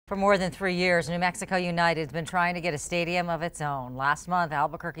For more than 3 years, New Mexico United has been trying to get a stadium of its own. Last month,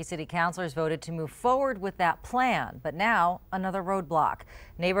 Albuquerque City Councilors voted to move forward with that plan, but now another roadblock.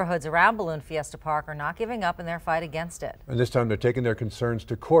 Neighborhoods around Balloon Fiesta Park are not giving up in their fight against it. And this time they're taking their concerns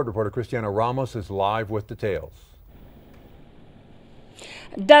to court. Reporter Cristiana Ramos is live with details.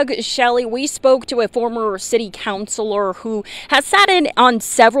 Doug, Shelley, we spoke to a former city councilor who has sat in on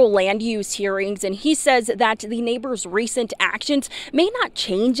several land use hearings, and he says that the neighbors' recent actions may not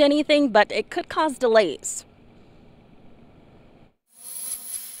change anything, but it could cause delays.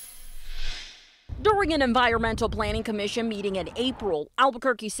 During an Environmental Planning Commission meeting in April,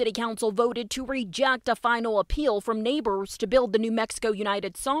 Albuquerque City Council voted to reject a final appeal from neighbors to build the New Mexico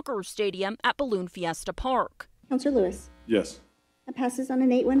United Soccer Stadium at Balloon Fiesta Park. Councilor Lewis. Yes. That passes on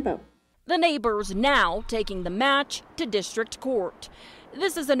an 8-1 vote. The neighbors now taking the match to district court.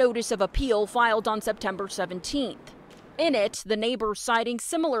 This is a notice of appeal filed on September 17th. In it, the neighbors citing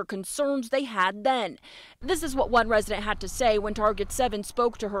similar concerns they had then. This is what one resident had to say when Target 7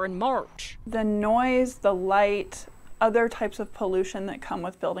 spoke to her in March. The noise, the light, other types of pollution that come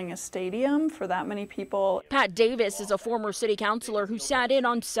with building a stadium for that many people. Pat Davis is a former city councilor who sat in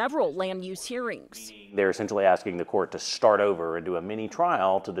on several land use hearings. They're essentially asking the court to start over and do a mini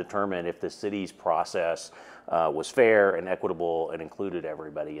trial to determine if the city's process was fair and equitable and included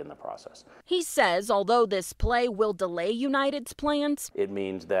everybody in the process. He says although this play will delay United's plans, it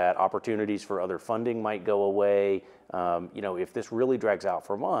means that opportunities for other funding might go away. If this really drags out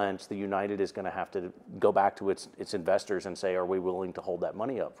for months, the United is going to have to go back to its investors and say, are we willing to hold that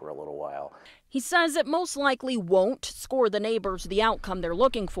money up for a little while? He says it most likely won't score the neighbors the outcome they're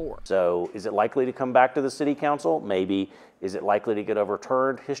looking for. So is it likely to come back to the city council? Maybe. Is it likely to get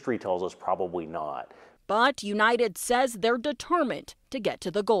overturned? History tells us probably not. But United says they're determined to get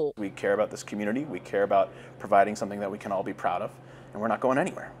to the goal. We care about this community. We care about providing something that we can all be proud of. And we're not going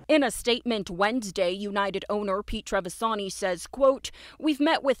anywhere. In a statement Wednesday, United owner Pete Trevisani says, quote, "We've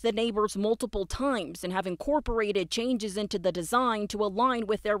met with the neighbors multiple times and have incorporated changes into the design to align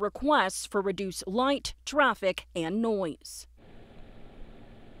with their requests for reduced light, traffic, and noise."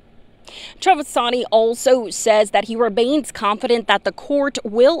 Trevisani also says that he remains confident that the court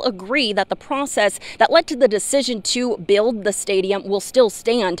will agree that the process that led to the decision to build the stadium will still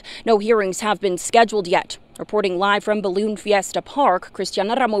stand. No hearings have been scheduled yet. Reporting live from Balloon Fiesta Park,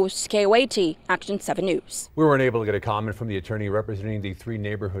 Cristiana Ramos, KOAT, Action 7 News. We weren't able to get a comment from the attorney representing the 3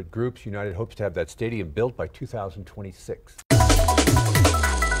 neighborhood groups. United hopes to have that stadium built by 2026.